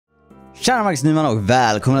Tjena, Marcus Nyman och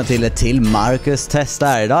välkomna till Marcus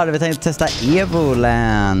testar. Idag hade vi tänkt testa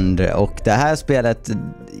Evoland. Och det här spelet,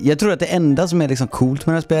 jag tror att det enda som är liksom coolt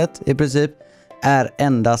med det här spelet i princip är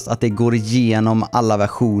endast att det går igenom alla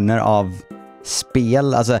versioner av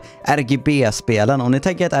spel, alltså RGB-spelen. Om ni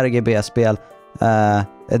tänker ett RGB-spel,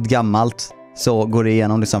 ett gammalt, så går det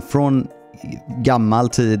igenom liksom från gammal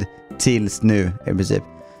tid tills nu i princip.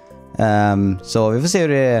 Så vi får se hur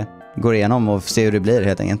det går igenom och se hur det blir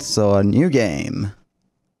helt enkelt. Så new game.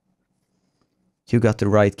 You got the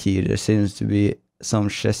right key. There seems to be some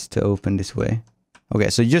chest to open this way.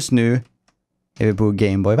 Okej, så just nu är vi på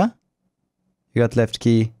Gameboy, va? You got left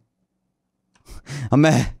key. Ja,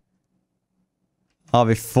 men ja,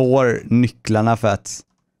 vi får nycklarna för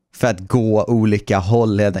att gå olika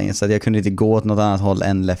håll helt enkelt. Så att jag kunde inte gå åt något annat håll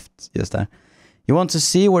än left just där. You want to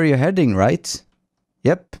see where you're heading, right?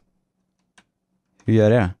 Yep. Hur gör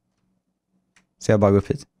det? Så jag bara gå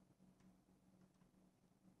upp hit.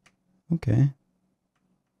 Okej.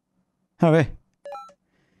 Här har vi.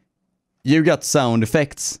 You got sound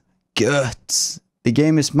effects. Gött. The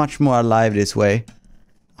game is much more alive this way.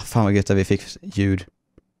 Fan vad gött att vi fick ljud.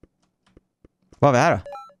 Vad har vi här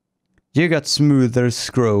då? You got smoother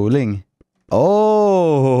scrolling.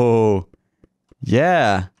 Oh!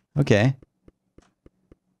 Yeah. Okej.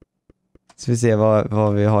 Så vi ser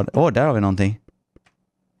vad vi har. Där har vi någonting.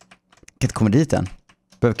 Kan komma dit än.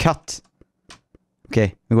 Behöver cut.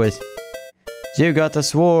 Okej, vi går hit. You got a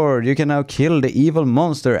sword. You can now kill the evil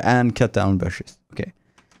monster and cut down bushes. Okej.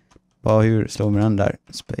 Hur slår man den där?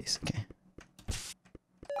 Space, okej.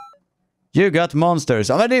 You got monsters.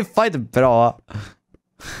 Ja, men det är fight bra.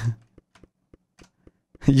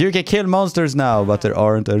 You can kill monsters now, but there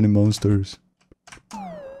aren't any monsters.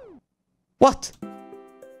 What?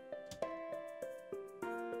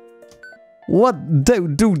 What?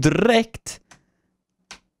 Du direkt?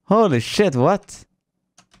 Holy shit, what?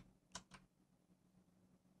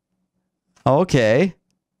 Okej.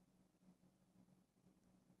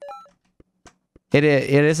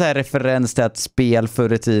 Är det så här referens till att spel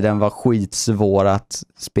förr i tiden var skitsvåra att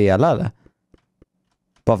spela, eller?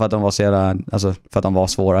 Bara för att de var så jävla, alltså för att de var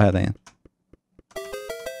svåra helt enkelt.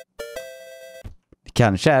 Det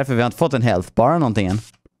kanske är för vi har inte fått en health bar eller någonting än.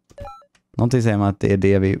 Någonting säger man att det är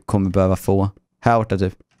det vi kommer behöva få. Här borta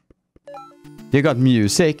typ. You got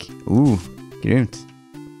music. Grymt.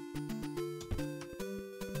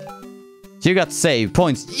 You got save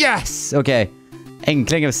points. Yes! Okej.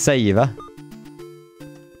 Äntligen kan vi savea.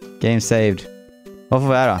 Game saved. Vad får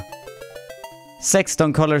vi här då?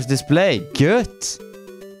 16 colors display. Gött!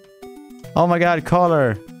 Oh my god,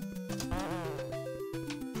 color.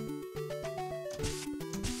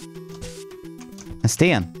 En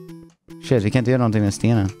sten. Shit, vi kan inte göra någonting med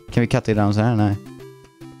stenen. Kan vi katta i den så här? Nej.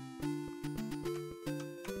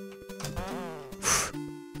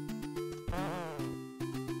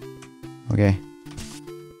 Okej.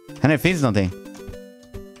 Här nere finns någonting.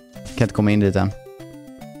 Kan inte komma in dit än.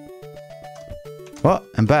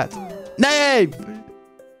 En bat. Nej!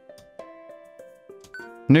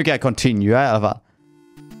 Nu kan jag continue i alla fall.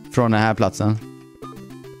 Från den här platsen.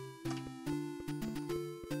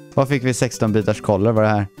 Vad fick vi 16 bitars color? Var det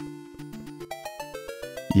här?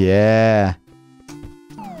 Yeah.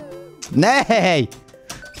 Nej!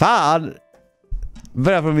 Fan!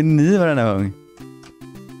 Börjar från meny varenda gång.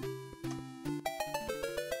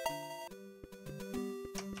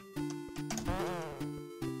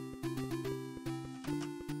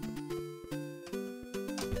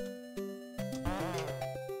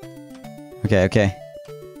 Okej.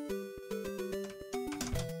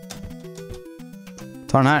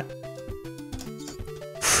 Ta den här.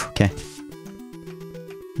 Okej.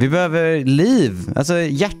 Vi behöver liv. Alltså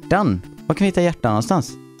hjärtan. Var kan vi hitta hjärtan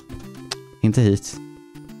någonstans? Inte hit.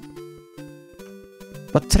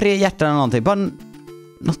 Bara 3 hjärtan eller någonting. Bara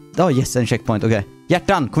något. Yes, en checkpoint. Okej.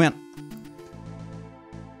 Hjärtan, kom igen.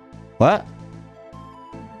 What?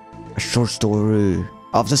 A short story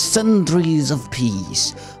of the centuries of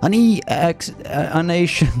peace. An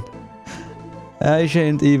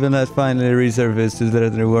ancient even has finally resurfaced to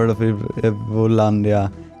the world of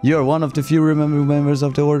Evolandia. You're one of the few remembered members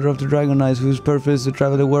of the Order of the Dragon Knights whose purpose is to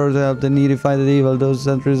travel the world to help the needy fight the evil. Those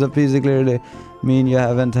centuries of peace clearly mean you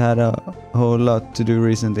haven't had a whole lot to do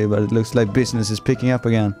recently, but it looks like business is picking up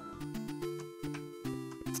again.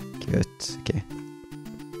 Gött, okej.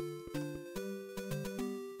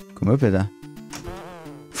 Kom upp lite.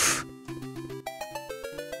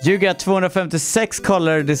 You got 256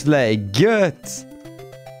 color display. Gött!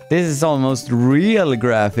 This is almost real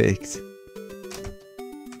graphics.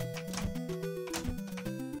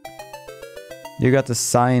 You got the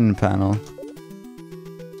sign panel.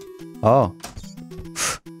 Ja.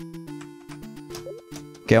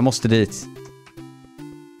 Okej, jag måste dit.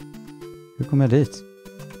 Hur kommer jag dit?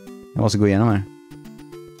 Jag måste gå igenom här.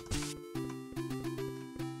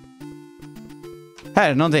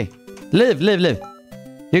 Här är någonting. Liv.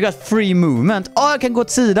 You got free movement. Jag kan gå åt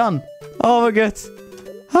sidan. Vad gött.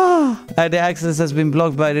 The access has been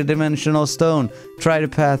blocked by the dimensional stone. Try the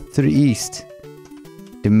path to the east.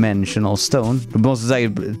 Dimensional stone. Då måste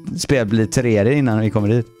säkert spelet bli 3D innan vi kommer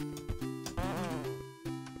dit.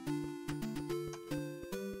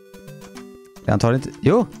 Jag antar inte.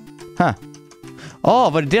 Jo. Här.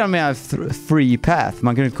 Var det det med free path?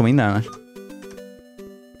 Man kan inte komma in där annars.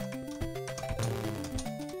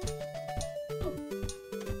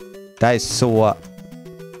 Det här är så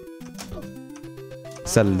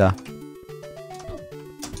Zelda.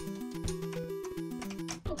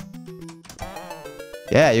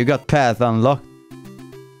 Yeah, you got path unlocked.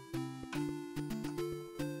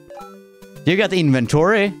 You got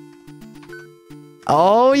inventory.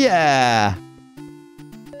 Oh yeah.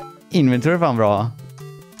 Inventory fan bra.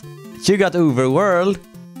 You got overworld.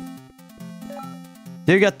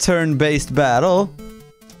 You got turn-based battle.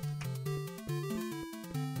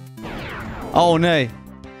 Oh nej.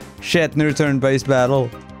 Shit, nu turn-based battle.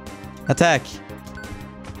 Attack.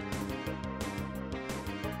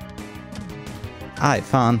 Aj,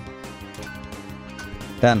 fan.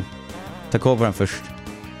 Den. Ta koll på den först.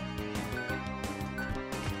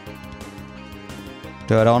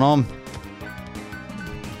 Döda honom.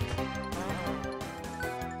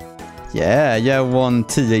 Yeah, jag won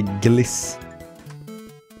 10 gliss.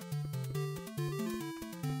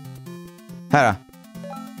 Här då.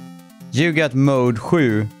 You got mode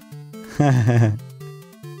 7.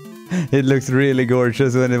 It looks really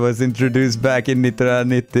gorgeous when it was introduced back in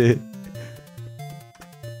 1990.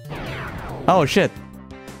 Oh shit.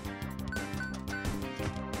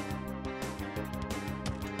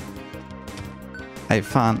 Nej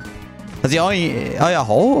fan. Alltså jag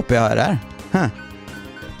har HP här där.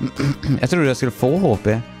 Jag trodde jag skulle få HP.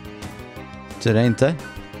 Så det är inte.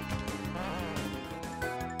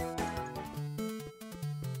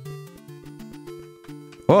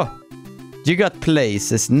 You got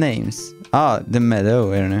places names. The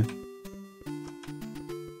meadow är det nu.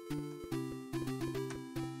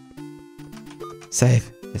 Save.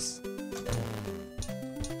 Yes.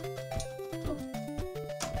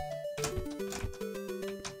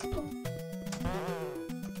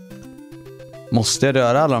 Måste jag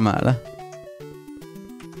döda alla de här eller?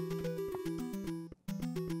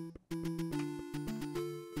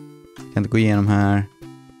 Kan inte gå igenom här.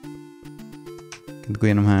 Kan inte gå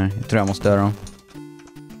igenom här. Jag tror jag måste döda dem.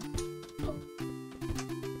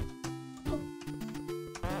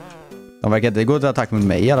 De verkar inte gå till attack mot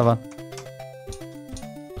mig i alla fall.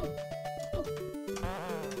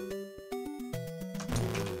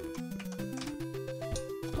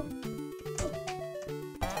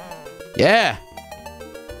 Yeah!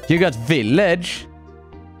 You got village.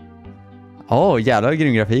 Jävlar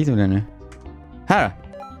grym grafik det blir nu. Här.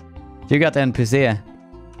 You got NPC.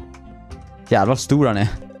 Jävlar stor han är.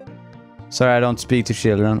 Sorry, I don't speak to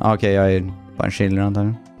children. Okej, jag är bara en children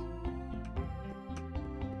antagligen.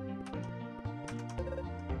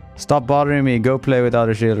 Stop bothering me. Go play with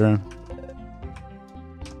other children.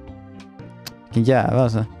 Vilken jävel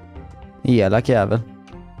alltså. Elak jävel.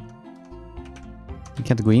 Jag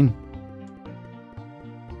kan inte gå in.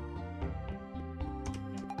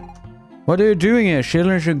 What are you doing here?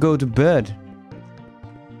 Children should go to bed.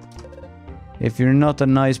 If you're not a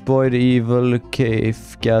nice boy, the evil cave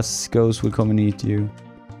gas ghost will come and eat you.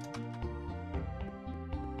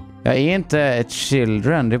 Jag är inte ett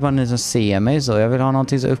children. Det är bara ni som ser mig så. Jag vill ha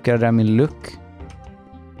någonting som uppgraderar min look.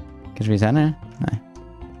 Kanske finns här nere? Nej.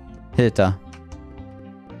 Hit då.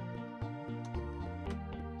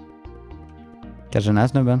 Kanske den här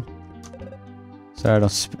snubben. Så är de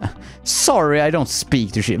sorry, I don't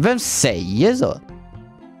speak to shit. Vem säger så?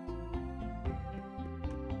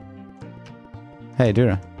 Hej du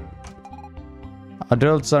då.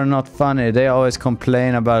 Adults are not funny. They always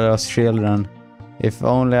complain about us children. If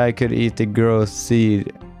only I could eat the growth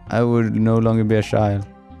seed, I would no longer be a child.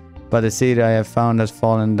 But the seed I have found has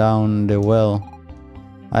fallen down the well.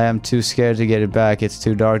 I am too scared to get it back. It's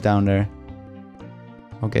too dark down there.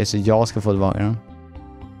 Okej, så jag ska få tillbaka den.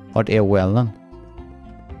 Vart är wellen?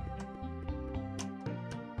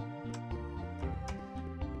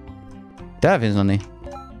 Där finns någon i.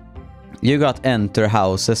 You got enter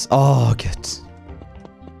houses. Gött.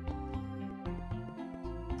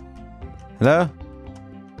 Hello?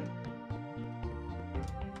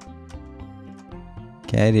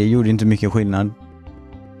 Okej, det gjorde inte mycket skillnad.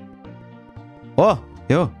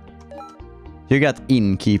 Jo. You got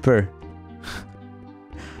innkeeper.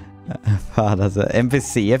 Fan alltså.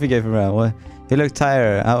 NPC fick jag för mig. You look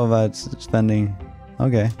tired. How about spending...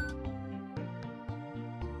 Okay.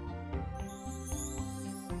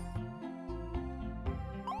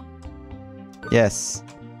 Yes.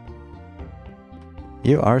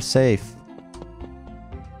 You are safe.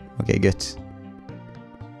 Okej, gött.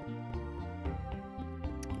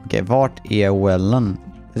 Okej, vart är wellen?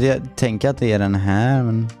 Alltså jag tänker att det är den här,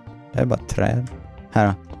 men det är bara träd. Här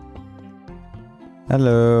då.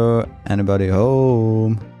 Hello, anybody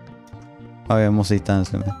home? Ja, jag måste hitta en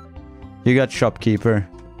stund. You got shopkeeper.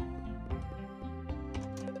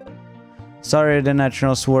 Sorry, the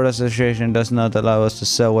National Sword Association does not allow us to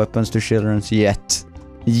sell weapons to children yet.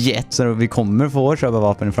 Yet, så vi kommer få köpa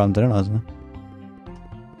vapen i framtiden alltså.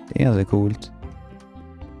 Det är ganska coolt.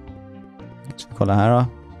 Ska vi kolla här då.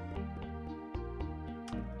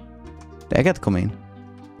 Det kan inte komma in.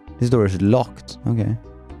 This door is locked. Okay.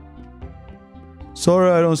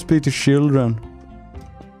 Sorry, I don't speak to children.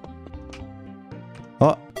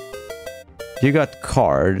 Oh. You got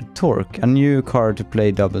card torque. A new card to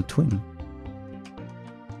play double twin.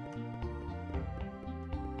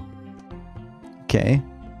 Okej.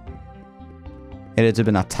 Är det typ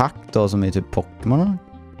en attack då som är typ Pokémon?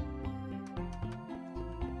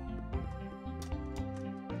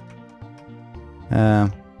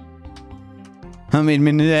 Min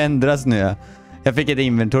meny ändras nu. Jag fick ett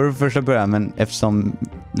inventory för första början, men eftersom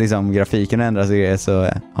liksom grafiken ändras och grejer så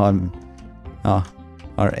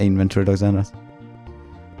har inventory också ändrats.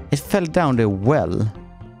 It fell down the well.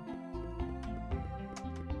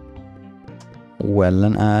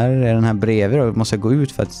 Wellen är den här bredvid och måste jag gå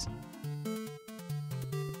ut för att...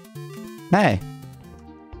 Nej.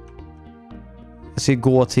 Jag ska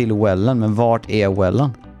gå till wellen, men vart är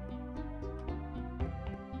wellen?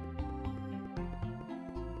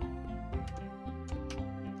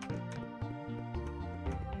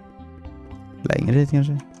 Längre dit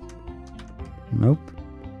kanske? Nope.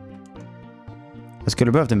 Jag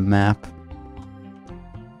skulle behövt en map.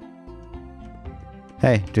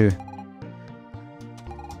 Hej, du.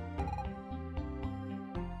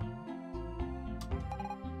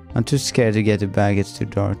 I'm too scared to get the bag, it's too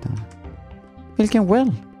dark now. Vilken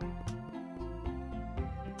well?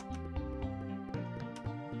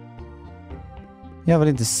 Jag har väl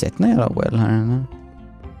inte sett någon jävla well här ännu.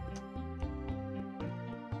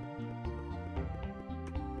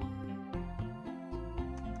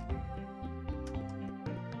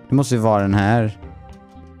 Det måste ju vara den här.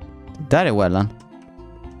 Där är wellen.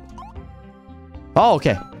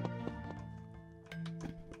 Okej.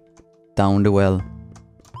 Down the well.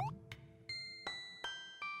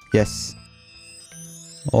 Yes.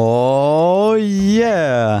 Oh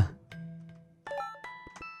yeah.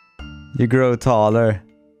 You grow taller.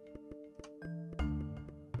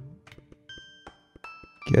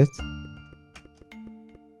 Good.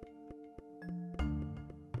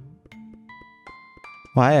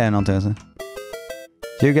 Vad är det någonting alltså?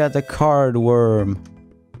 You got a card worm.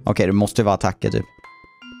 Okej, det måste vara attacker typ.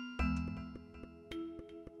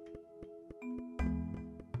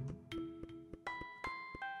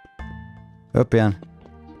 Upp igen.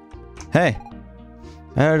 Hey!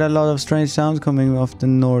 I heard a lot of strange sounds coming off the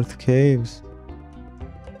North Caves.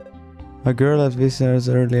 A girl that visited us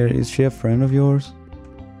earlier, is she a friend of yours?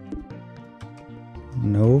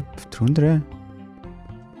 Nope, tror inte det.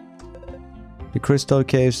 The crystal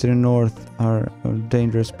caves to the north are a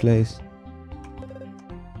dangerous place.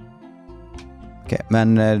 Okej,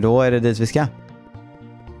 men då är det dit vi ska.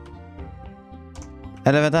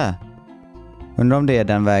 Eller vänta. Undrar om det är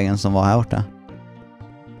den vägen som var här borta.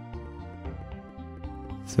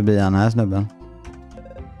 Förbi den här snubben.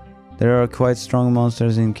 There are quite strong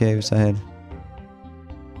monsters in caves ahead.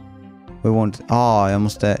 We won't... jag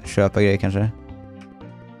måste köpa grejer kanske.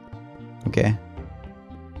 Okej.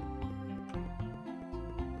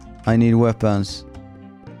 I need weapons.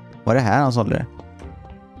 Var det här han sålde det?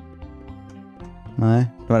 Nej,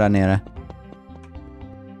 det var där nere.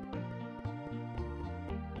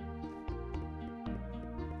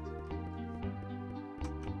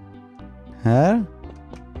 Här.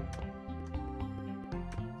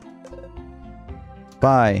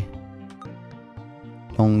 Bye.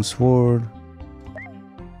 Long sword.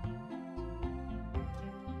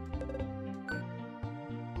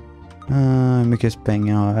 Mycket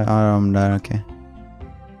pengar har de där, okej.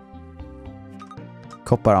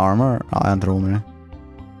 Copper armor? Ja, jag tror med det.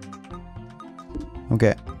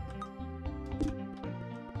 Okej.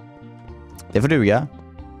 Det får duga.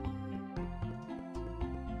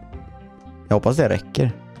 Jag hoppas det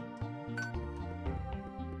räcker.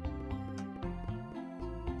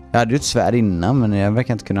 Jag hade ju ett svärd innan, men jag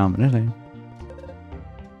verkar inte kunna använda det längre.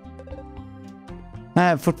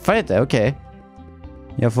 Nej, fortfarande inte. Okej.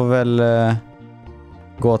 Jag får väl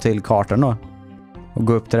gå till kartan då. Och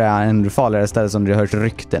gå upp till det här ännu farligare stället som det hörs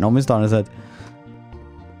rykten om i stan. Så att...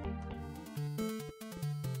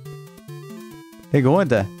 Det går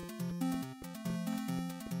inte.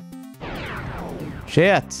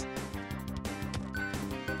 Shit.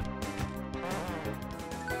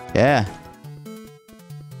 Yeah.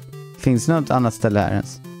 Finns det något annat ställe här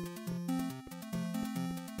ens?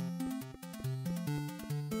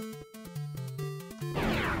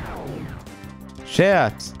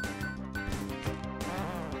 Shit.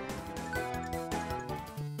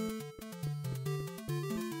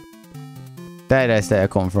 Det är det stället jag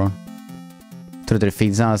kom från. Jag tror inte det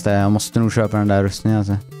finns annars där. Jag måste nog köpa den där rustningen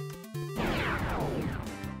alltså.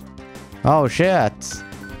 Oh shit.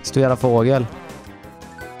 Stor jävla fågel.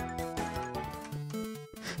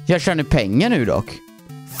 Jag tjänar pengar nu dock.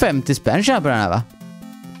 50 spänn tjänar på den här va?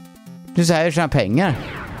 Nu så här jag tjänar pengar.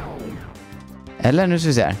 Eller nu ska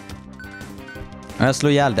vi se här. Jag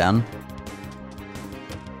slår ihjäl den.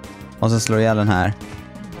 Och så slår jag ihjäl den här.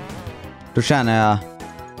 Då tjänar jag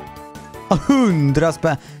 100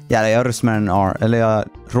 spänn. Ja, jag röst med en arm. Eller jag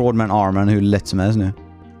råd med en armen hur lätt som helst nu.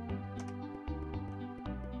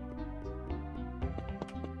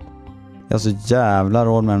 Jag har så jävla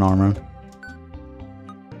råd med en armen.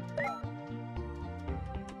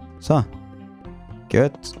 Så.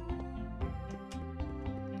 Gött.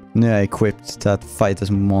 Nu är jag equipped till att fighta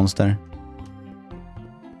som monster.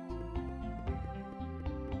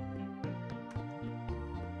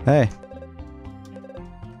 Hej.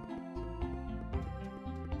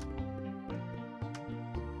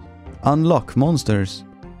 Unlock monsters.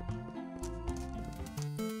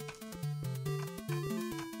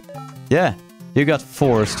 Yeah, you got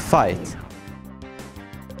forced fight.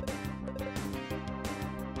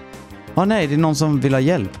 Åh nej, det är någon som vill ha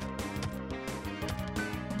hjälp.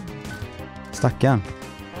 Stackarn.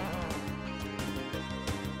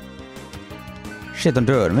 Shit, de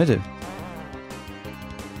dör mig typ.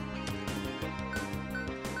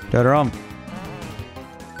 Dödar dem.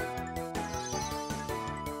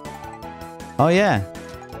 Oh yeah.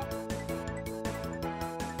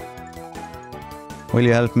 Will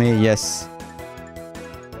you help me? Yes.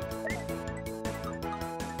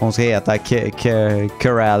 Hon ska heta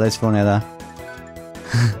Corrales får hon heta.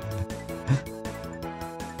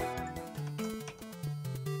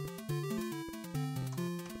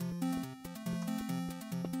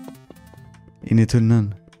 In i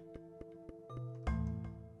tunneln.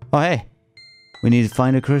 Oh hey. We need to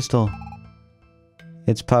find a crystal.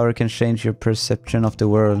 Its power can change your perception of the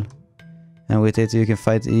world. And with it you can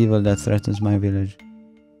fight evil that threatens my village.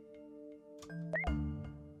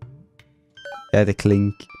 Yeah, the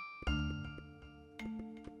clink.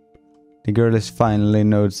 The girl is finally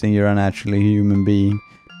noticing you're a naturally human being.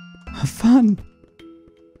 Vad fan?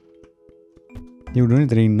 Gjorde hon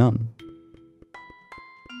inte det innan?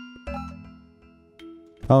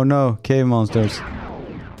 Oh no, cave monsters.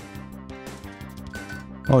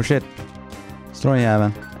 Oh shit. Slå den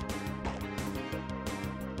jäveln.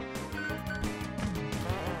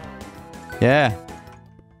 Yeah.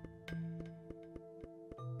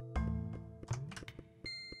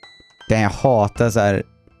 Jag hatar så här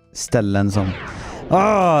ställen som...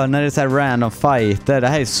 när det är så här random fighter. Det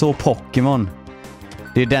här är så Pokémon.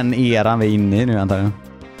 Det är den eran vi är inne i nu antagligen.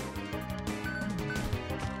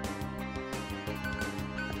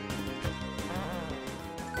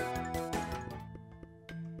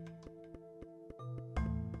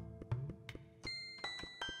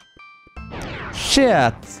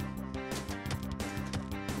 Shit!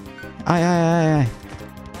 Aj, aj, aj, aj.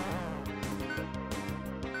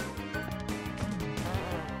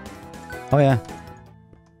 Oh yeah.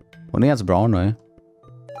 Hon är ganska bra nu.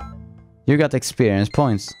 You got experience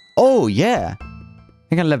points. Oh yeah!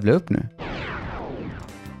 Jag kan levela upp nu.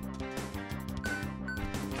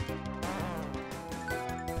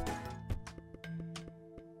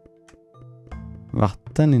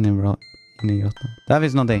 Vatten inne i grottan. Där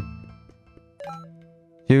finns någonting.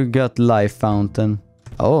 You got life fountain.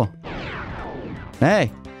 Oh.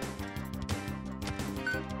 Nej!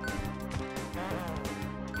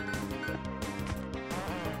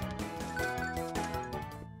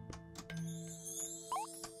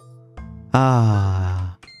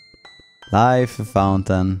 Life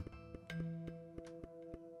fountain.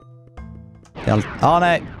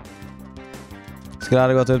 Nej. Skulle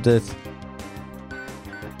aldrig gått upp dit.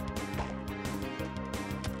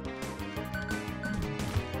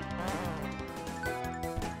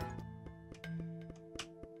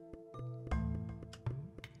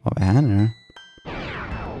 Vad är här nu?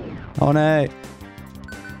 Åh nej.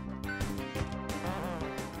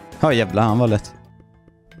 Ja jävlar, han var lätt.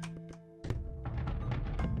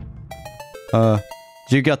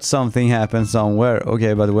 You got something happen somewhere.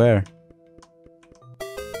 Okay, but where?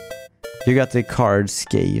 You got the card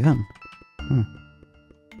skriven.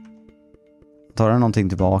 Tar den någonting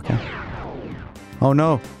tillbaka? Oh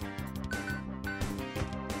no.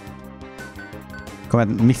 Kom jag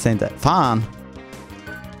missa inte. Fan.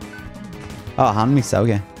 Ja, han missade,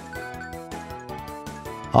 okej.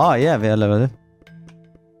 Ja, vi har levat upp.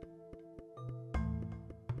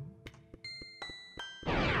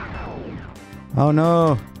 Oh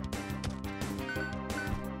no.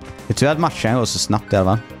 Jag tror att matchen går så snabbt i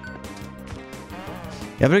alla fall.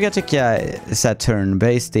 Jag brukar tycka så här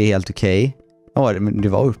turn-based är helt okej. Men det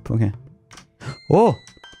var upp, okej. Oh!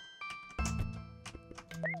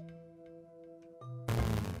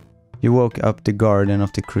 You woke up the garden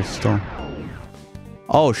of the crystal.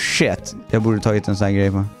 Oh shit. Jag borde tagit en sån här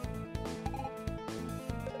grej på.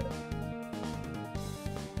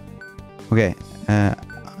 Okej.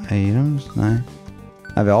 Items? Nej.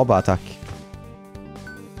 Nej, vi har bara attack.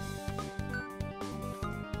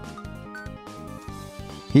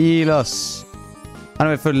 Heal us. Han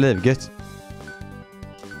är full liv, gött.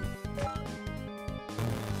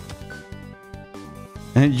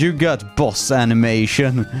 You got boss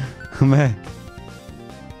animation.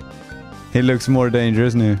 He looks more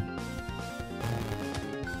dangerous nu.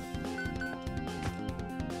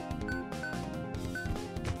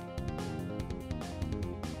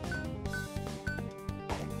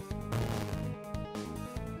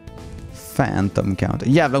 Phantom counter.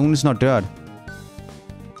 Jävlar, hon är snart död.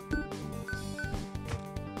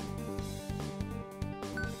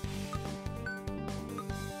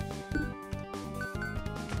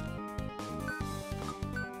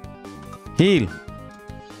 Heal.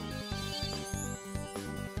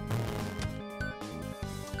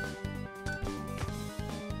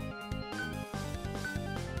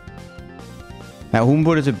 Ja, hon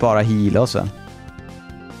borde typ bara heala oss.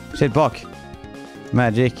 Sitt bak.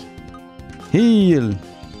 Magic. Heal.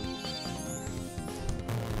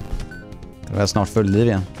 Det var snart full liv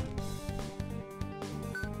igen.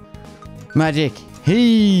 Magic.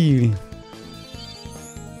 Heal.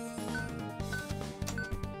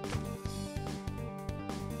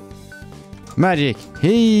 Magic.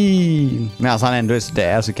 Heal. Men alltså han ändå är så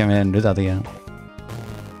där så kan vi ändå inte attackera.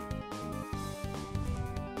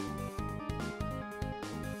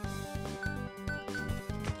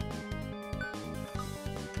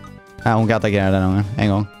 Ja, hon kan attackera den gången. En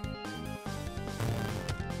gång.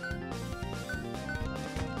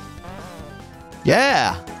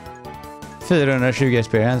 Yeah! 420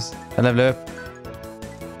 experience. Jag levelar upp.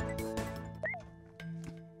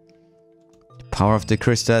 Power of the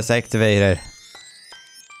crystal is activated.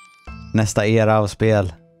 Nästa era av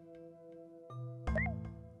spel.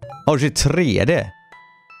 Oh, 3D.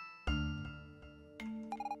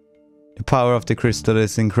 The power of the crystal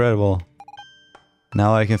is incredible.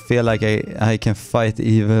 Now I can feel like I can fight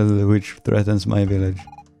evil which threatens my village.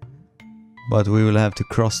 But we will have to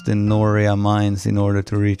cross the Noria mines in order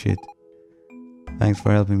to reach it. Thanks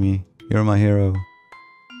for helping me. You're my hero.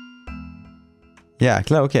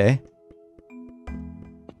 Jäklar, okej.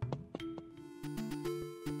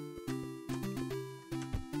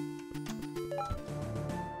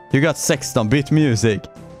 You got 16-bit music.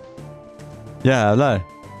 Jävlar.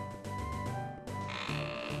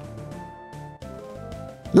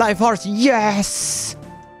 Life Heart, yes!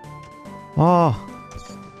 Åh.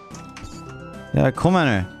 Ja, kom här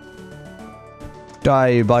nu.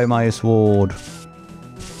 Die by my sword.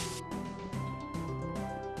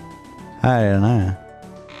 Här är den här.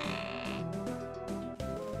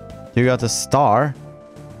 You got a star.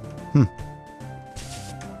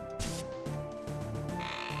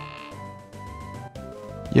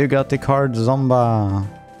 You got the card Zomba.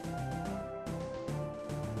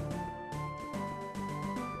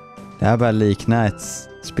 Det här börjar likna ett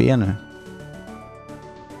spel nu.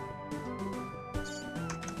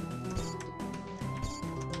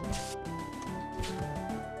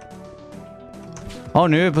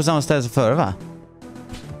 Nu är vi på samma ställe som förr, va?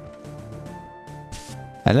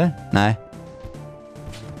 Eller? Nej.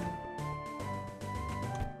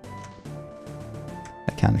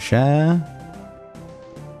 Kanske.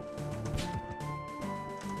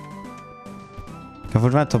 Jag får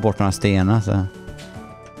fortfarande ta bort några stenar så.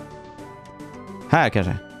 Här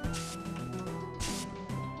kanske.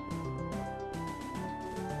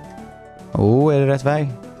 Är det rätt väg?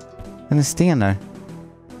 Det är en sten där.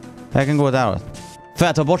 Jag kan gå däråt. Får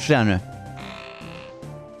jag ta bort den nu?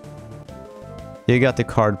 You got the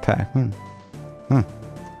card pack.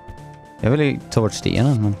 Jag vill ta bort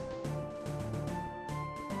stenen, men...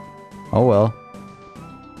 Oh well.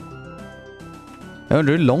 Jag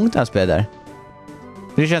undrar hur långt det här spelet är.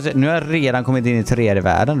 Det känns, nu har jag redan kommit in i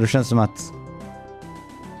 3D-världen. Det känns som att...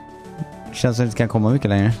 Det känns som att det inte kan komma mycket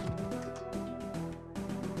längre.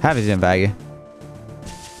 Här finns en väg.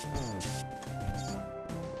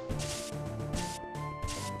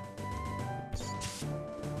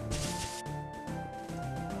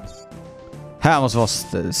 Här måste vara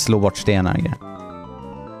slå bort stenar.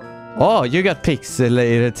 Oh, you got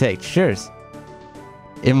pixelated textures.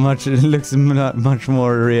 It looks much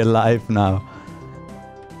more real life now.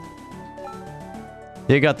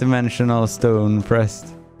 You got dimensional stone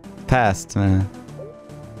past, man.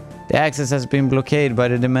 The access has been blockaded by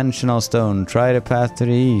the dimensional stone. Try the path to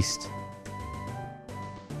the east.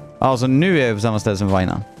 Alltså nu är vi på samma ställe som vi var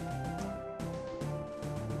innan.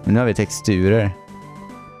 Men nu har vi texturer.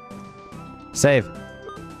 Save.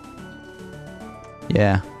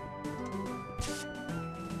 Yeah.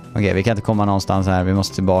 Okej, vi kan inte komma någonstans här. Vi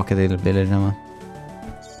måste tillbaka till bilden hemma.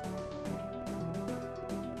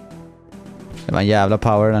 Det var en jävla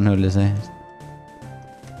power den höll i sig.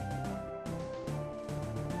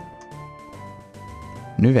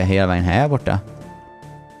 Nu är vi hela vägen här borta.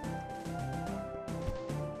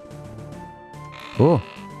 Oh.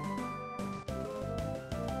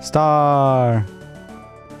 Star.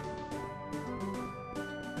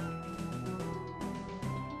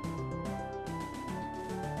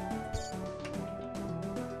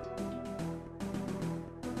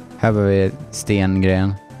 Här har vi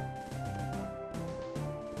stengrejen.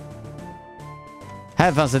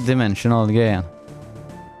 Här fanns ett dimensional grejen.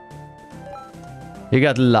 You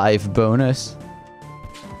got life bonus.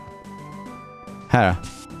 Här.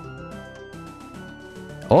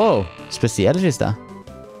 Oh, speciell kista.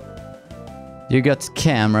 You got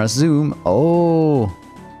camera zoom. Oh.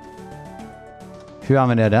 Hur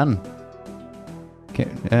använder jag den? Okay,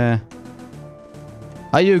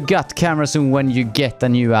 you got camera zoom when you get a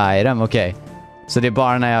new item. Okej. Så det är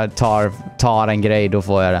bara när jag tar en grej då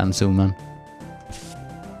får jag den zoomen.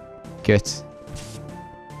 Gött.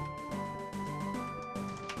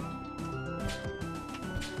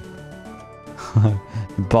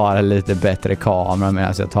 Bara lite bättre kamera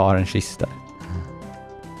medan jag tar en kista.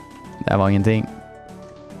 Det var ingenting.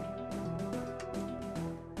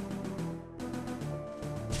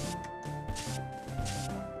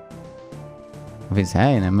 Vad finns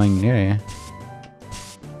här inne? Många grejer.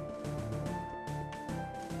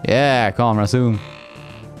 Yeah, kamera zoom.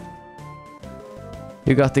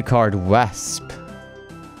 You got the card wasp.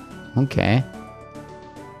 Okej.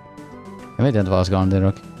 Jag vet inte vad jag ska ha det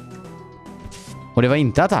dock. Och det var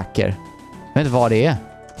inte attacker. Jag vet inte vad det är.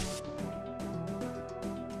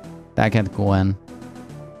 Där kan jag inte gå än.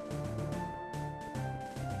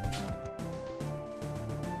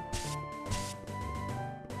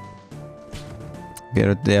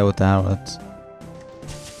 Det är åt det här hållet.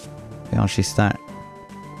 Vi har en kista här.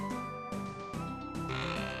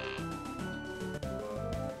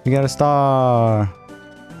 We got a star.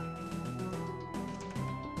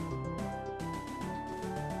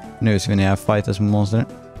 Nu ska vi ner och fightas med monster.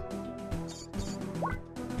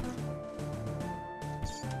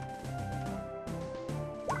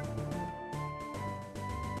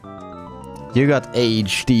 You got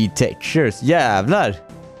HD textures. Jävlar!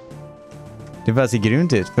 Det bara ser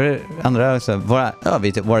grymt ut. För andra också.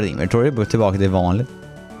 Våra inventory går tillbaka till vanligt.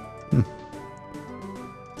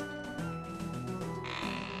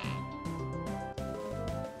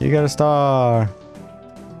 You got a star.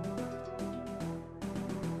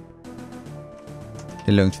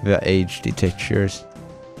 Det är lugnt för vi har HD textures.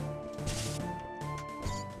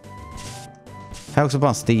 Här är också bara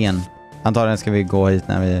en sten. Antagligen ska vi gå hit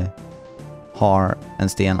när vi har en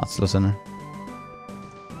sten att slå sönder.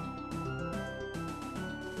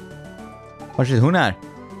 Oh shit, hon är!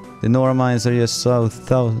 The Nora mines are just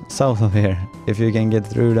south of here. If you can get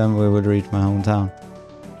through them we will reach my hometown.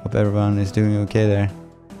 Hope everyone is doing okay there.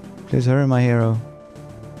 Please hurry my hero.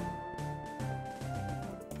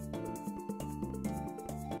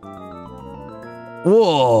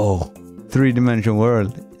 Wow! 3-dimension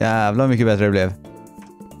world. Jävlar mycket bättre det blev.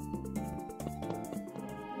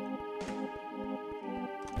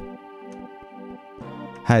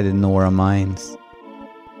 Här är det Nora mines.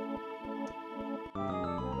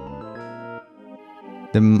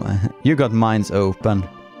 You got mines open.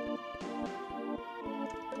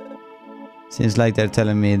 Seems like they're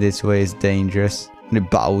telling me this way is dangerous. Det är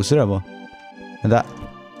Bowser där bara. Vänta.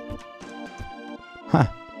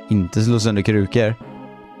 Inte slå sönder krukor.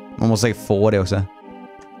 Man måste säkert få det också.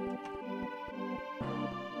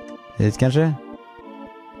 Hit kanske?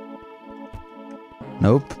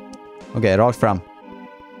 Nope. Okej, rakt fram.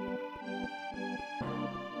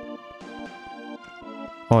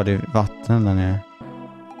 Det är vatten där nere.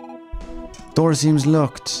 Door seems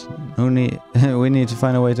locked. We need to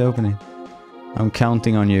find a way to open it. I'm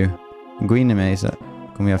counting on you. Gå in i mig så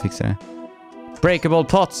kommer jag fixa det. Breakable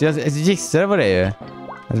pots. Jag gissar vad det är ju.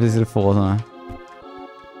 Att vi skulle få sådana.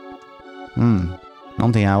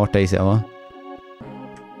 Någonting här borta gissar jag, va?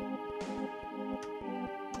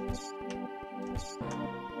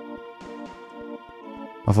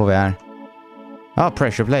 Vad får vi här?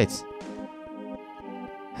 Pressure plates.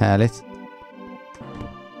 Härligt.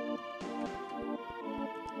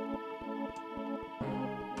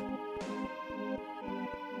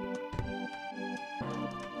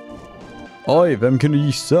 Oj, vem kunde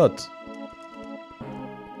gissat?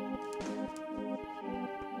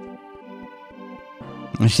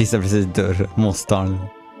 Jag gissar precis dörr. Måste ha den.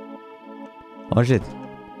 Shit.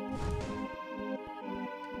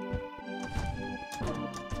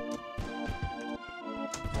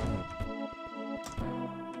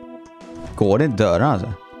 Går det inte dörren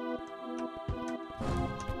alltså?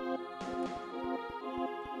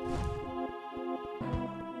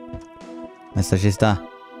 Nästa kista.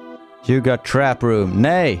 You got trap room.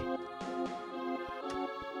 Nej!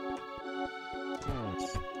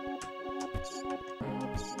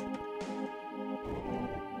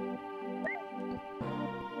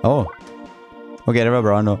 Okej, det var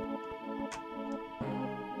bra ändå.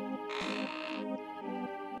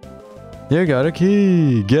 You got a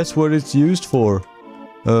key. Guess what it's used for?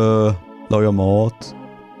 Laga mat.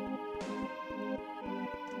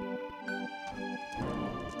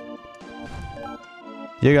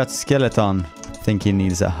 You got skeleton. Think he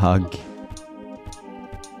needs a hug.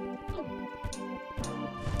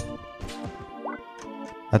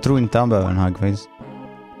 Jag tror inte han behöver en hug faktiskt.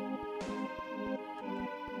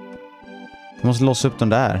 Jag måste låsa upp den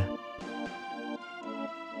där.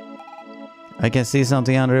 I can see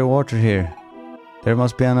something under the water here. There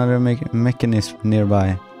must be another mechanism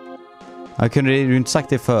nearby. Jag kunde ju inte sagt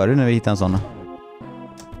det förut när vi hittade en sån.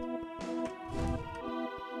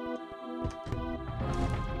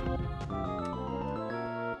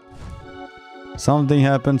 Something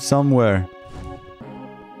happened somewhere.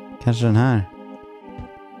 Kanske den här.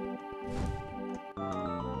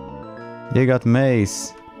 You got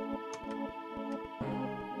maze.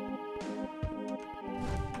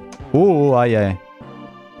 Aj. Här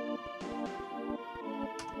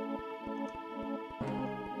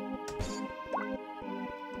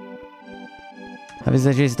finns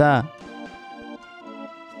en kista.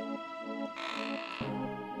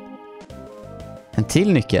 En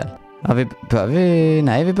till nyckel. Ja, vi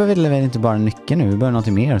behöver inte bara en nyckel nu. Vi behöver något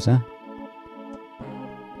mer så.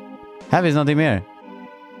 Här finns något mer.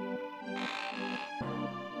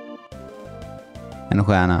 En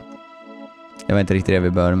stjärna. Jag vet inte riktigt det vi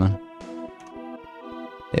bör, men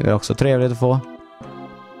det är väl också trevligt att få.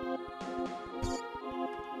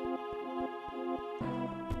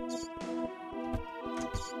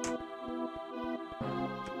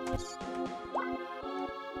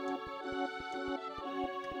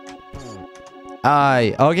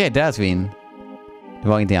 Okej, där ska vi in. Det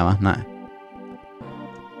var ingenting, va? Nej.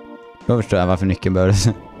 Då förstår jag varför nyckeln började.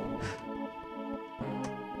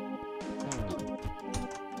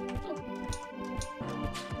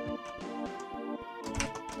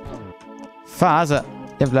 Fan alltså,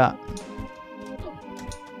 jävla.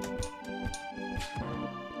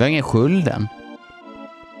 Jag har ingen skölden.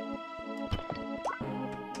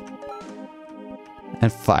 En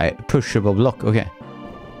pushable block, okej.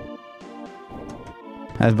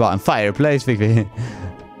 Det är bara en fireplace fick vi.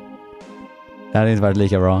 Det hade inte varit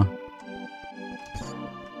lika bra.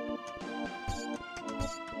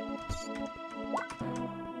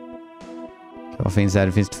 Vad finns här?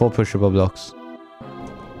 Det finns 2 pushable blocks.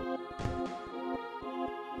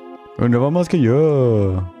 Undrar vad man ska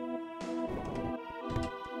göra.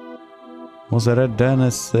 Måste rädda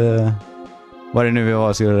hennes... Vad är det nu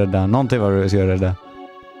vi ska rädda? Någonting var det vi ska rädda.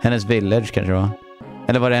 Hennes village kanske va?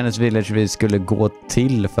 Eller var det hennes village vi skulle gå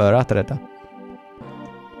till för att rädda?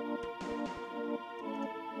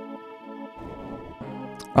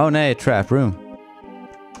 Nej, trap room.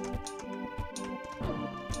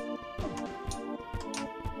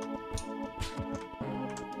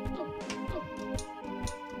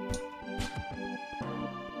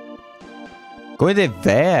 Gå inte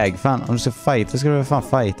iväg, fan. Om du ska fighta ska du fan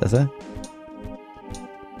fighta sig.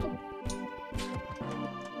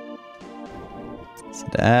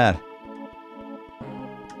 Sådär.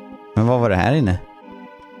 Men vad var det här inne?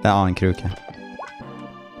 Det är en kruka.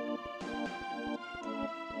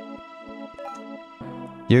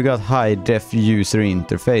 You got high def user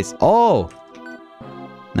interface. Oh!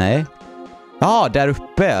 Nej. Ja, där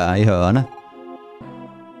uppe i hörnet.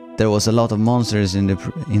 There was a lot of monsters in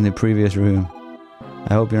the previous room.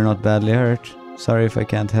 I hope you're not badly hurt. Sorry if I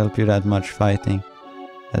can't help you that much fighting.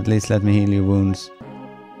 At least let me heal your wounds.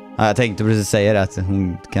 Ja, jag tänkte precis säga det, att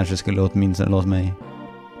hon kanske skulle åtminstone låta mig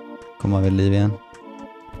komma vid liv igen.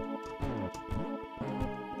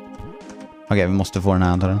 Okej, vi måste få den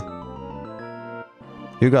här antagligen.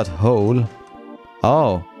 You got hole.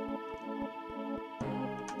 Oh.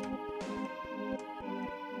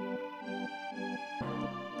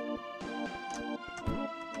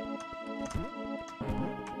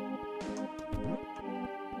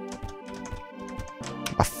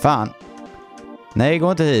 Vad fan? Nej,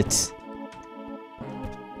 gå inte hit.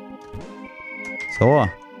 Så.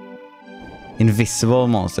 Invisible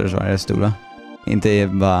monsters var det stora. Inte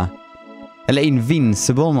bara... Eller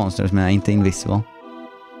invincible monsters, men inte invisible.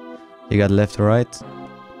 You got left or right?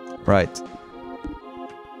 Right.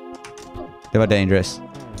 Det var dangerous.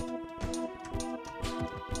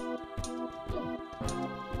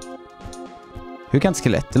 Hur kan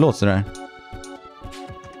skelettet låta så där?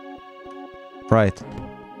 Right.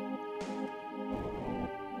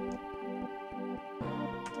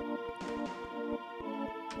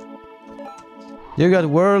 You got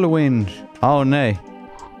whirlwind. Oh nej.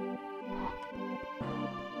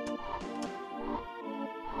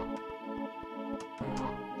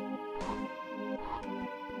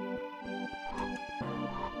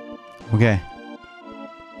 Okay.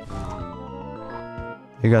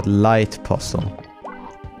 You got light puzzle.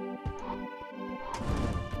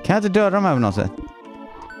 Kan jag inte döda dem här på något sätt?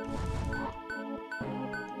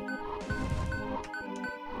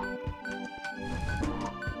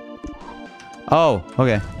 Oh,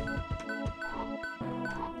 okej.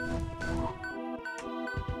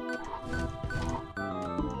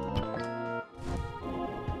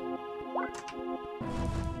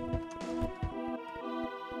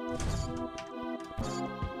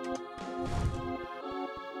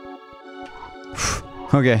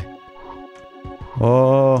 Okej.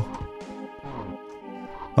 Åh.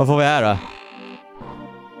 Vad får vi här då?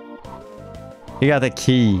 You got a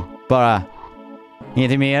key. Bara.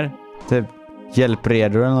 Ingenting mer. Typ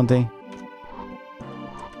hjälpredor eller någonting.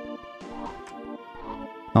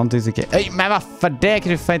 Någonting så... Ej, men varför? Det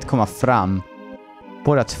kan du fan inte komma fram.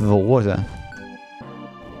 Båda två så.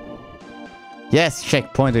 Yes,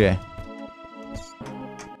 checkpoint och grejer.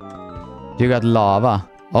 You got lava.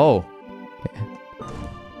 Oh.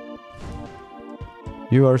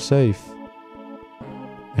 You are safe.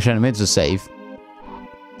 Jag känner mig inte så safe.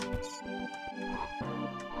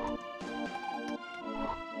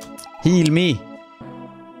 Heal me.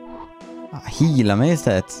 Heala mig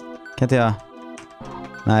istället. Kan inte jag...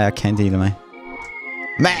 Nej, jag kan inte heala mig.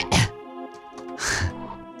 Men!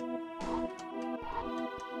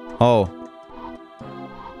 Oh.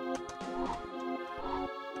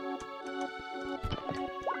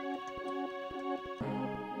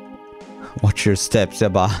 Watch your steps.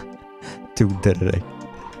 Jag bara tog det direkt.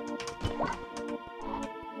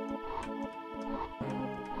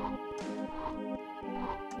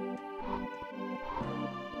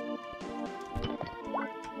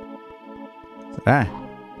 Sådär.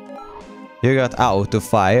 You got auto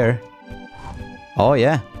fire. Oh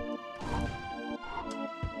yeah.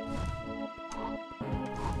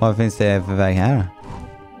 Vad finns det för väg här?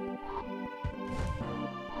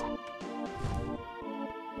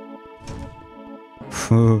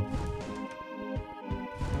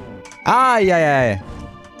 Aj, aj, aj.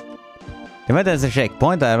 Det var inte ens en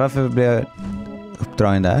checkpoint där. Varför blev jag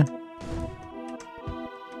uppdragen där?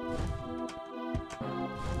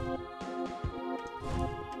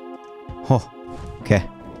 Oh, okej.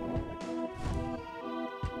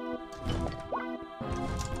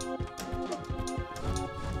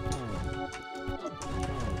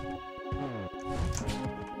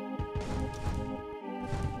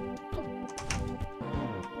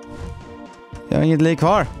 Jag har inget liv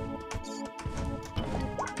kvar.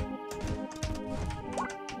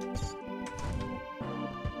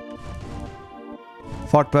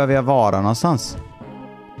 Vart behöver jag vara någonstans?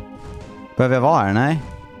 Behöver jag vara här? Nej.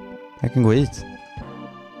 Jag kan gå hit.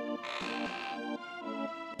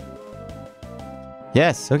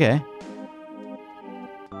 Yes, okej. Okay.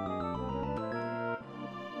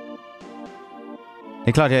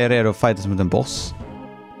 Det är klart jag är redo att fightas mot en boss.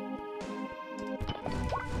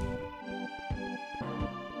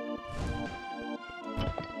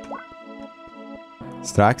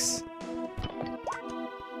 Strax.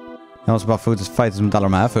 Jag måste bara få fightas mot alla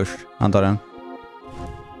de här först, antar den.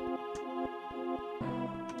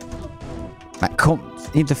 Nej, kom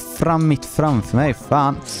inte mitt framför mig.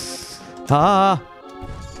 Fan. Ah.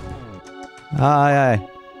 Aj.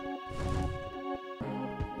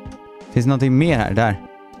 Finns det någonting mer här? Där.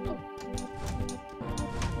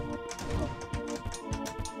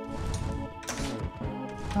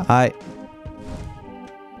 Aj.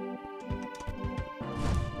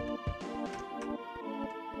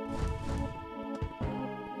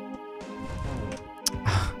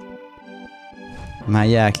 De här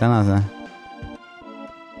jäklarna alltså.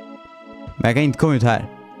 Men jag kan inte komma ut här.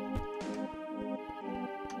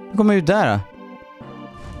 Jag kommer ut där då.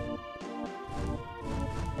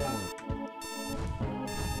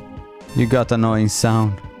 You got annoying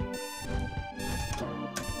sound.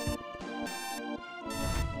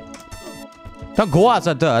 De går alltså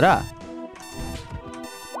att döda.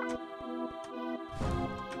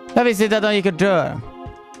 Jag visste inte att de gick att dö.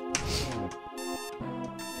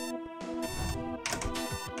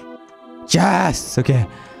 Yes! Okej. Okay.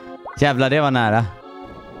 Jävlar, det var nära.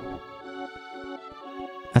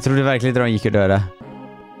 Jag trodde verkligen att de gick att döda.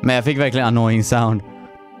 Men jag fick verkligen annoying sound.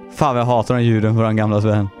 Fan, jag hatar de ljuden på den gamla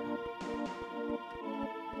Sven.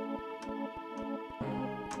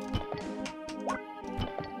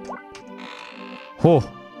 Okej.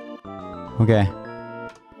 Okay.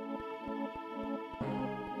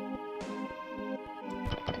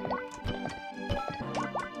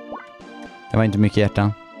 Det var inte mycket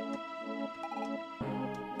hjärtan.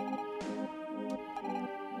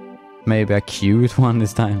 Maybe a cute one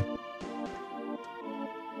this time.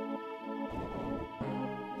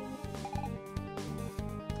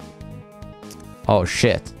 Oh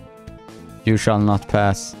shit. You shall not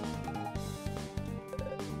pass.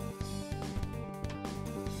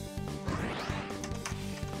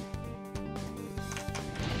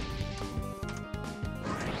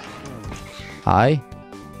 Hi.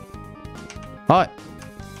 Hi.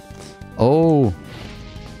 Oh.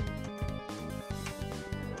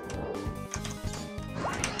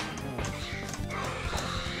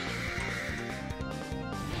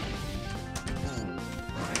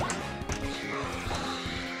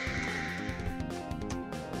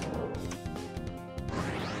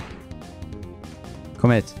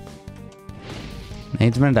 Kom hit. Nej,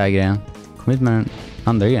 inte med den där grejen. Kom hit med den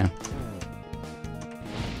andra grejen.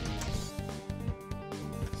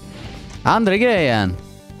 Andra grejen.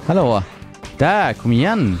 Hallå. Där, kom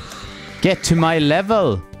igen. Get to my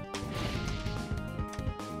level.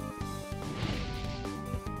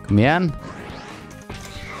 Kom igen.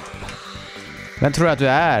 Vem tror du att du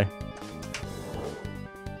är?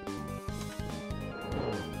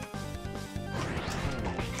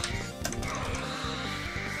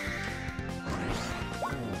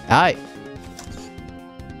 Aj.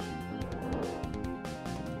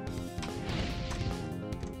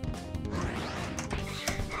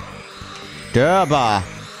 Dö bara.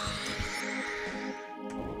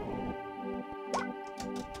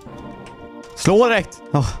 Slå direkt.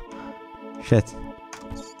 Oh. Shit.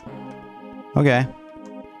 Okej.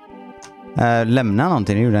 Lämna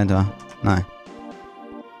någonting, det gjorde jag inte va? Nej.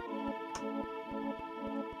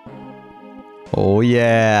 Oh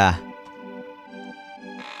yeah.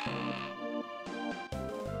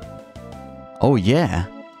 Oh yeah.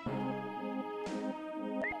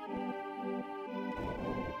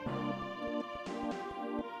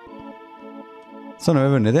 Så nu har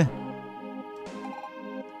vi vunnit det.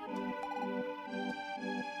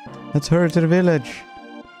 Let's hurry to the village.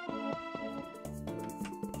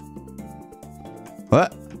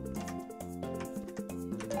 What?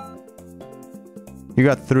 You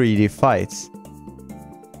got 3D fights.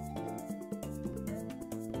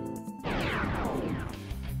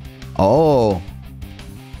 Oh.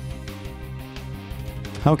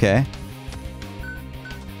 Okay.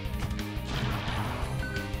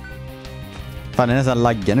 Fan, det är nästan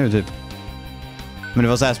laggar nu typ. Men det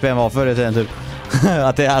var så här spel var förr i tiden typ.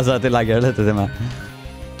 att det laggar lite till mig.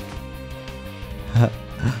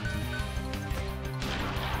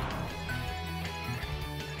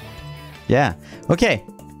 Yeah. Okej.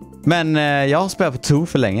 Men jag har spelat på 2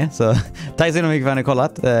 för länge. Så tack så mycket för att ni har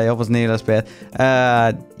kollat. Jag hoppas ni gillar spelet.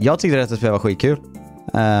 Jag tyckte att detta spel var skitkul.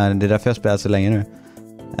 Det är därför jag spelat så länge nu.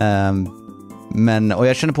 Och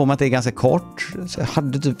jag känner på mig att det är ganska kort. Så jag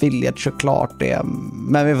hade typ velat såklart det.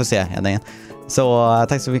 Men vi får se helt enkelt. Så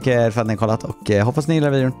tack så mycket för att ni har kollat. Och hoppas ni gillar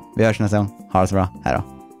videon. Vi hörs nästa gång. Ha det så bra. Hej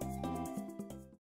då.